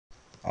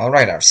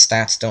Alright, our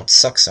stats don't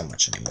suck so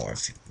much anymore.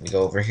 If we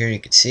go over here, you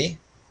can see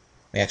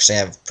we actually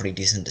have pretty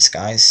decent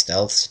disguise,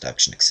 stealth,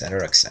 seduction,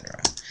 etc., etc.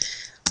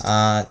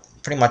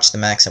 Pretty much the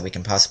max that we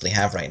can possibly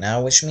have right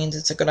now, which means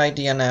it's a good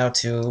idea now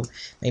to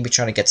maybe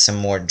try to get some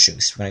more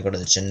juice. We're going to go to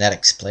the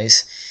genetics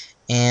place,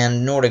 and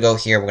in order to go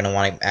here, we're going to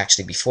want to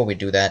actually, before we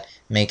do that,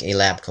 make a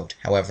lab coat.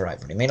 However, I've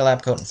already made a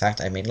lab coat. In fact,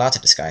 I made lots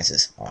of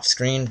disguises off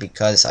screen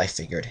because I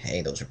figured,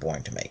 hey, those are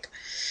boring to make.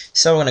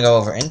 So we're going to go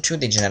over into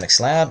the genetics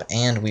lab,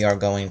 and we are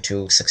going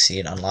to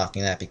succeed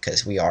unlocking that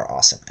because we are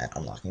awesome at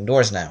unlocking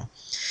doors now.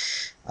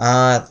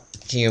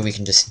 Here we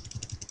can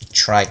just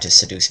try to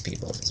seduce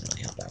people. It doesn't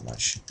really help that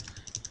much.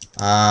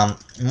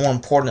 More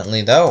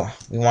importantly, though,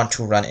 we want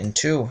to run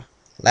into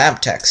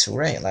lab techs.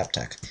 Hooray, lab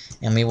tech.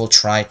 And we will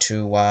try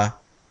to,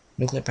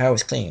 nuclear power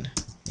is clean.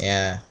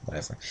 Yeah,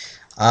 whatever.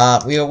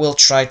 We will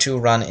try to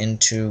run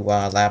into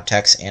lab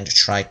techs and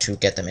try to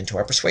get them into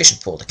our persuasion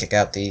pool to kick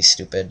out these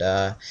stupid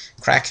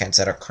crackheads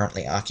that are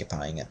currently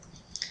occupying it.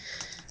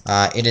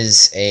 It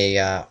is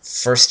a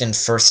first in,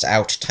 first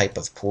out type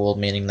of pool,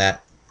 meaning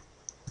that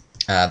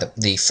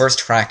the first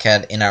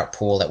crackhead in our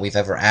pool that we've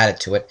ever added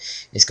to it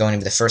is going to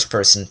be the first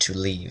person to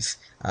leave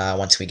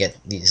once we get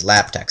these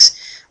lab techs.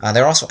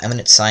 There are also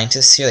eminent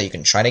scientists here that you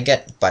can try to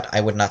get, but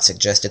I would not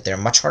suggest it. They're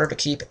much harder to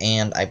keep,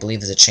 and I believe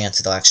there's a chance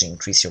that they'll actually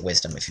increase your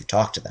wisdom if you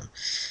talk to them.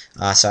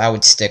 So I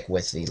would stick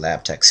with the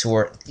lab techs, who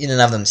are, in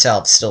and of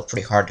themselves, still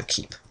pretty hard to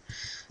keep.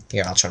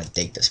 Here, I'll try to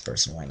date this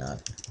person, why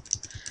not?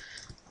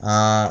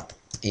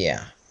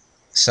 Yeah.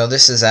 So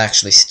this is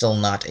actually still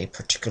not a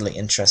particularly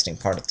interesting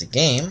part of the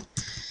game.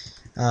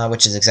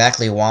 Which is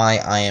exactly why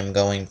I am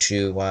going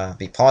to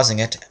be pausing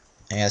it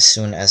as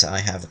soon as I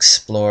have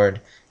explored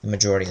the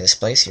majority of this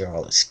place. Here are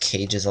all these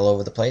cages all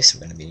over the place.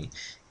 We're going to be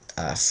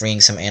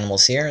freeing some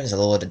animals here. There's a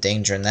little bit of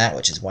danger in that,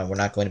 which is why we're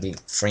not going to be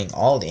freeing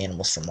all the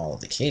animals from all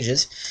of the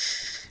cages.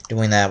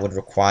 Doing that would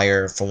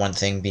require, for one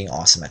thing, being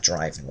awesome at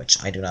driving,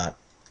 which I do not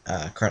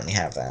currently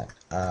have that.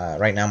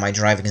 Right now my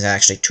driving is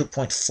actually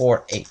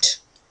 2.48.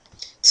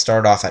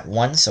 Started off at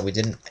 1, so we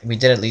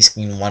did at least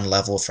gain 1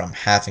 level from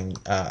having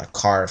a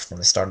car from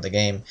the start of the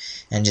game,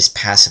 and just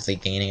passively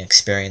gaining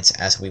experience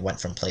as we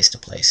went from place to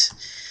place.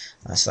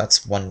 So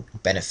that's one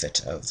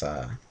benefit of,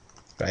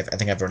 but I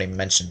think I've already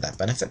mentioned that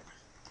benefit.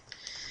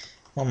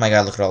 Oh my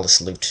god, look at all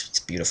this loot. It's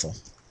beautiful.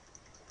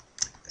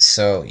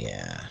 So,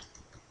 yeah.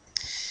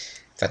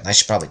 In fact, I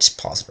should probably just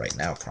pause it right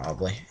now,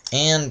 probably.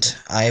 And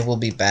I will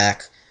be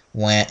back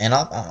when, and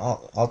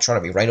I'll try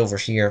to be right over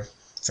here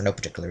for no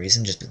particular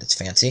reason, just because it's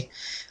fancy.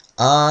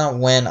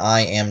 When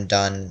I am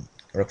done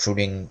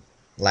recruiting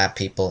lab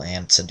people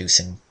and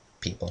seducing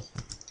people.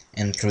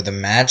 And through the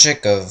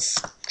magic of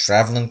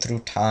traveling through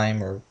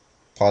time, or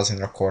pausing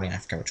the recording, I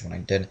forget which one I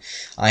did,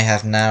 I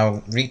have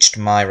now reached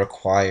my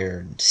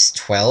required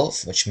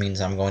 12, which means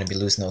I'm going to be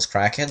losing those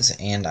crackheads,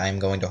 and I'm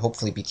going to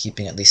hopefully be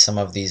keeping at least some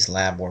of these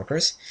lab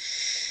workers.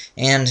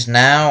 And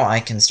now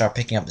I can start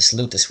picking up this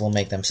loot. This will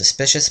make them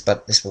suspicious,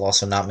 but this will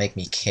also not make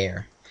me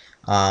care.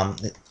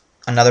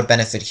 Another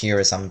benefit here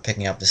is I'm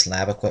picking up this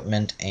lab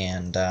equipment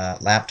and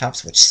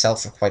laptops, which sell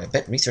for quite a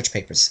bit. Research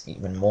papers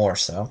even more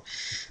so.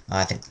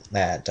 I think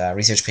that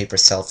research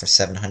papers sell for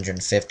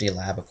 750,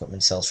 lab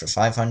equipment sells for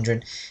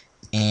 500,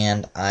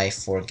 and I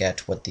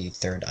forget what the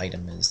third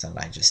item is that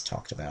I just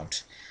talked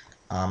about.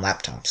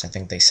 Laptops, I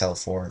think they sell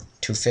for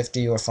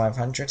 250 or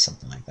 500,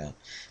 something like that.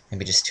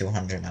 Maybe just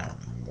 200, I don't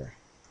remember.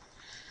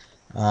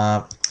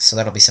 So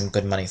that'll be some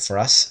good money for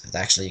us. It's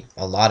actually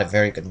a lot of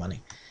very good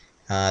money.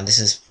 This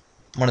is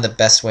one of the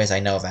best ways I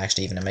know of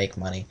actually even to make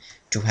money,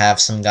 to have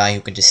some guy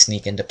who can just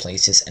sneak into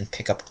places and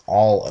pick up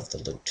all of the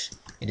loot.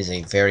 It is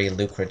a very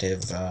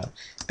lucrative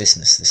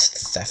business, this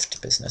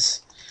theft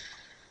business.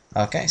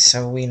 Okay,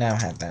 so we now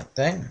have that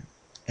thing.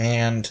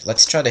 And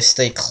let's try to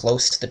stay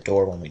close to the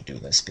door when we do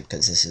this,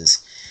 because this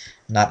is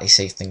not a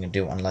safe thing to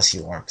do unless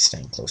you are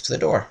staying close to the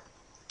door.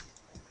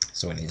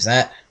 So we're going to use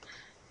that.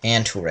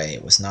 And hooray,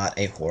 it was not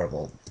a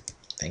horrible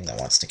thing that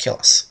wants to kill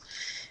us.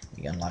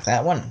 We unlock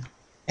that one.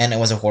 And it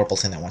was a horrible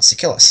thing that wants to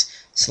kill us.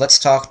 So let's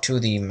talk to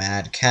the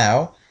mad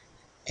cow.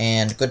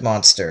 And good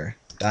monster,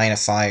 die in a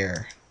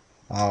fire.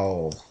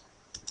 Oh.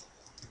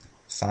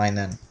 Fine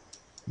then.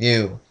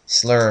 You,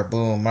 slur,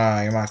 boom,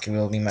 your mockery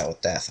will be met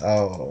with death.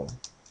 Oh.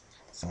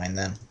 Fine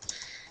then.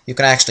 You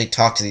can actually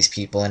talk to these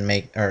people and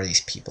make,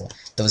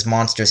 those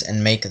monsters,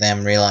 and make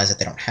them realize that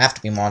they don't have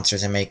to be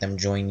monsters, and make them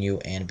join you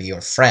and be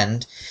your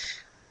friend.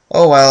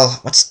 Oh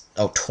well,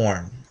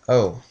 torn.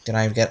 Oh, did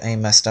I get a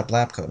messed up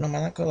lab coat? No, my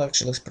lab coat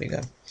actually looks pretty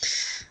good.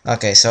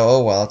 Okay, so,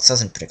 oh well, it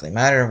doesn't particularly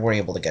matter. We're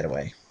able to get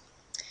away.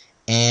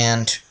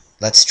 And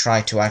let's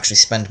try to actually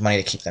spend money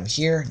to keep them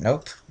here.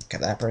 Nope.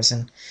 Kept that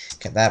person.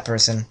 Kept that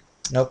person.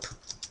 Nope.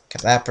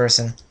 Kept that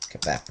person.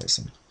 Kept that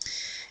person.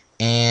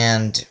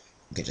 And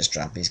we could just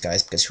drop these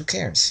guys, because who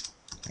cares?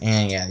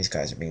 And yeah, these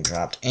guys are being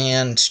dropped.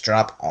 And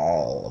drop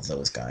all of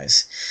those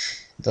guys.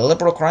 The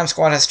Liberal Crime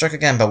Squad has struck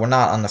again, but we're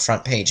not on the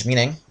front page,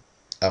 meaning...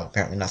 Oh,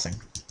 apparently nothing.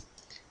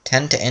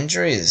 10 to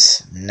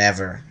injuries?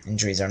 Never.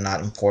 Injuries are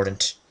not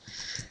important.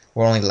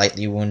 We're only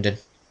lightly wounded.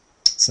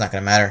 It's not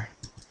going to matter.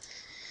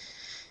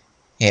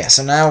 Yeah,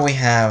 so now we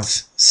have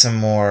some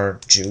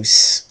more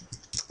juice.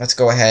 Let's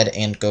go ahead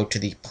and go to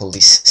the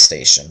police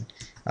station.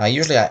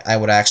 Usually I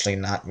would actually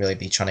not really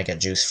be trying to get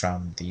juice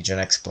from the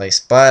Genex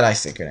place, but I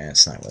figured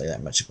it's not really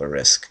that much of a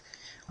risk.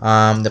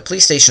 The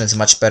police station is a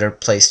much better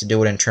place to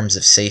do it in terms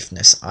of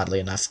safeness, oddly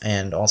enough,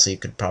 and also you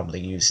could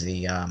probably use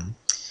the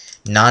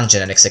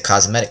non-genetics, the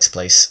cosmetics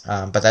place,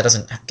 but that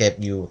doesn't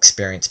get you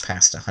experience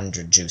past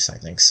 100 juice, I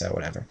think, so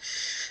whatever.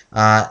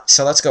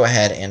 So let's go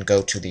ahead and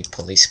go to the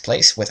police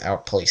place with our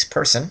police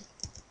person,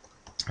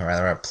 or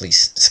rather our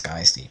police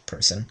disguise the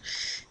person,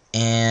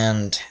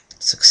 and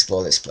let's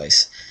explore this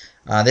place.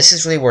 This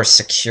is really where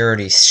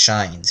security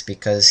shines,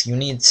 because you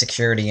need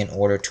security in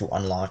order to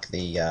unlock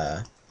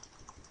the,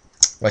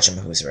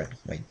 whatchamahoozer.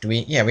 Wait, do we?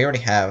 Yeah, we already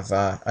have,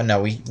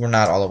 no, we're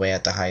not all the way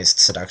at the highest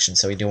seduction,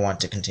 so we do want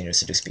to continue to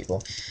seduce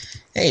people.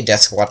 Hey, Death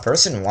Squad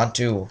person, want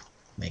to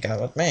make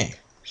out with me?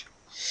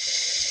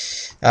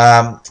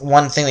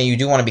 One thing that you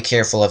do want to be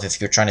careful of if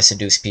you're trying to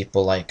seduce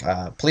people like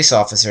police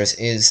officers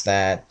is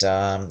that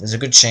there's a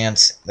good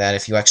chance that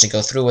if you actually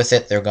go through with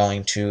it, they're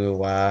going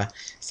to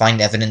find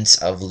evidence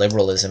of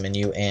liberalism in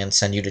you and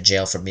send you to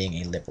jail for being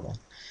a liberal.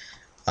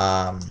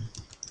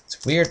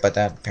 It's weird, but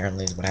that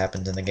apparently is what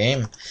happens in the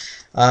game.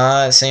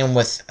 Same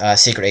with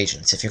secret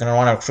agents. If you're going to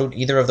want to recruit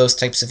either of those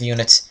types of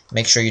units,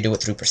 make sure you do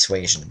it through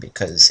persuasion,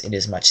 because it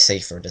is much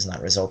safer. It does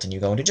not result in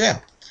you going to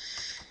jail.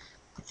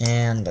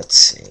 And let's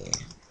see.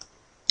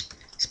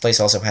 This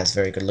place also has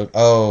very good loot.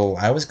 Oh,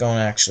 I was going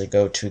to actually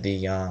go to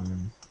the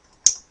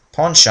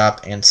pawn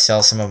shop and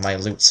sell some of my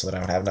loot so that I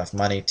would have enough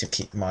money to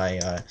keep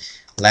my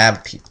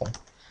lab people.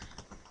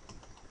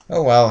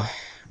 Oh well,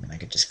 I mean, I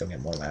could just go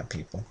get more lab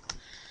people.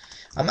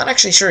 I'm not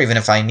actually sure even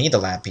if I need the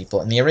lab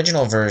people. In the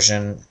original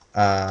version,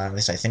 at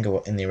least I think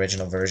in the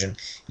original version,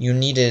 you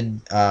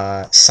needed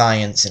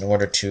science in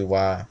order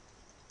to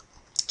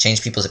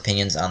change people's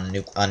opinions on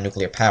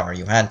nuclear power.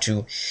 You had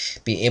to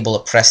be able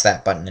to press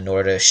that button in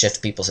order to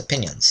shift people's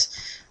opinions.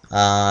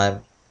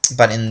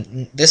 But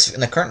in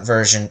the current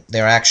version,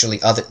 there are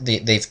actually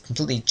they've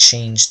completely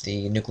changed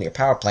the nuclear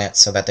power plant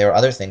so that there are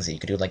other things that you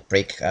could do, like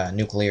break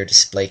nuclear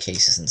display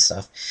cases and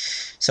stuff.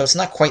 So it's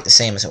not quite the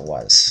same as it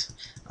was.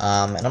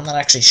 And I'm not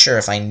actually sure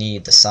if I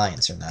need the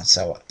science or not,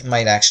 so it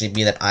might actually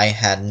be that I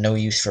had no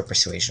use for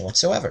persuasion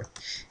whatsoever,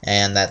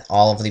 and that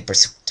all of the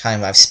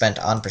time I've spent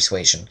on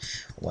persuasion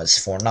was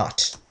for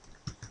naught.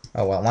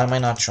 Oh well, why am I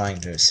not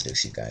trying to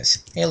seduce you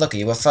guys? Hey look, a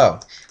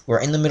UFO.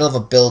 We're in the middle of a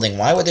building.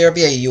 Why would there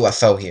be a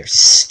UFO here?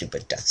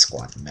 Stupid Death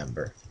Squad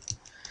member.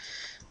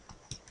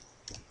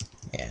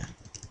 Yeah.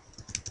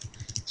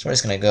 So we're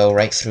just gonna go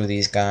right through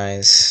these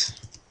guys,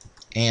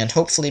 and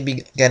hopefully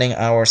be getting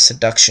our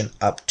seduction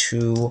up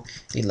to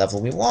the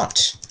level we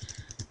want.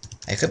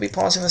 I could be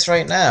pausing this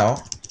right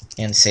now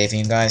and saving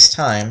you guys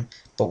time,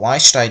 but why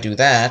should I do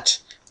that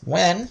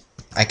when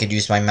I could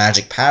use my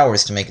magic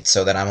powers to make it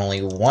so that I'm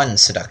only one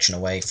seduction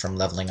away from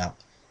leveling up?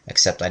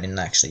 Except I didn't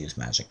actually use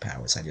magic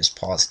powers, I just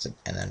paused it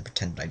and then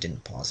pretended I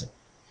didn't pause it.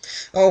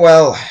 Oh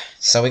well,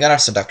 so we got our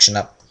seduction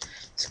up.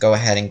 Let's go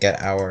ahead and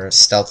get our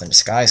stealth and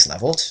disguise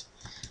leveled.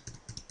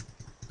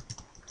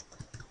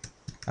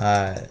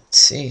 Let's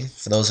see,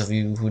 for those of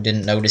you who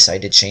didn't notice, I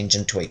did change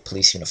into a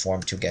police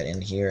uniform to get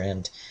in here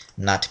and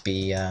not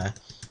be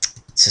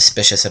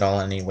suspicious at all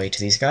in any way to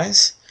these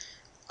guys.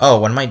 Oh,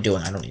 what am I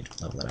doing? I don't need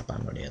to level it up,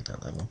 I'm already at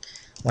that level.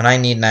 What I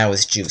need now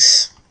is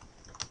juice.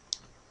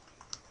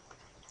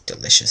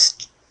 Delicious,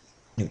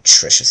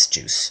 nutritious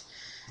juice.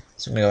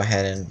 So I'm going to go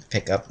ahead and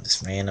pick up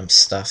this random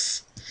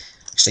stuff.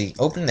 Actually,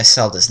 opening the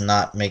cell does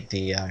not make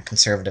the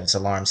conservatives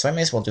alarm, so I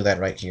may as well do that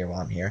right here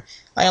while I'm here.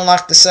 I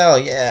unlocked the cell,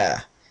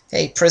 yeah!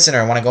 Hey,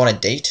 prisoner, want to go on a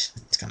date?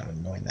 It's kind of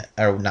annoying that,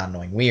 or not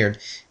annoying, weird.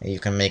 You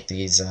can make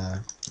these,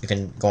 you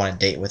can go on a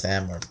date with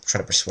them or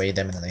try to persuade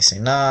them, and then they say,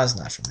 nah, it's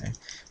not for me.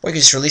 Or you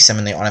can just release them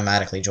and they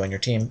automatically join your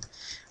team,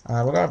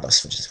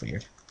 regardless, which is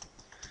weird.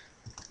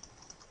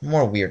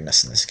 More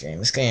weirdness in this game.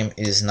 This game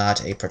is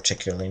not a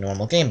particularly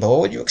normal game, but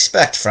what would you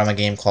expect from a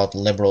game called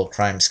Liberal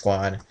Crime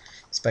Squad?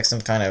 Expect some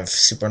kind of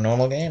super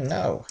normal game?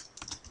 No.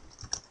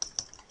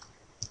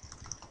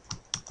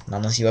 Not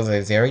unless you have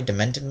a very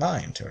demented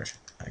mind, or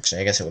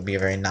actually, I guess it would be a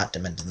very not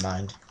demented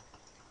mind.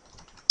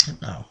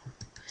 No.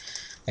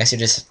 I guess you're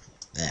just,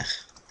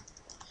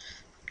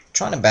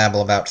 trying to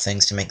babble about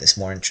things to make this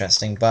more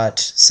interesting, but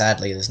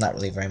sadly, there's not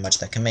really very much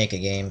that can make a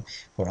game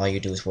where all you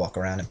do is walk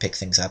around and pick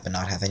things up and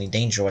not have any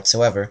danger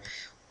whatsoever.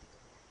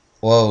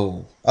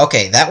 Whoa.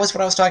 Okay, that was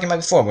what I was talking about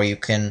before, where you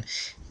can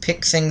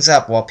pick things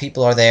up while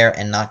people are there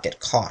and not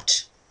get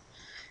caught.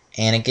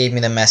 And it gave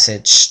me the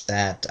message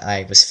that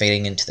I was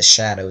fading into the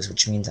shadows,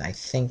 which means I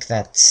think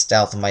that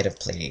stealth might have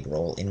played a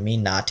role in me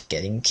not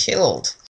getting killed.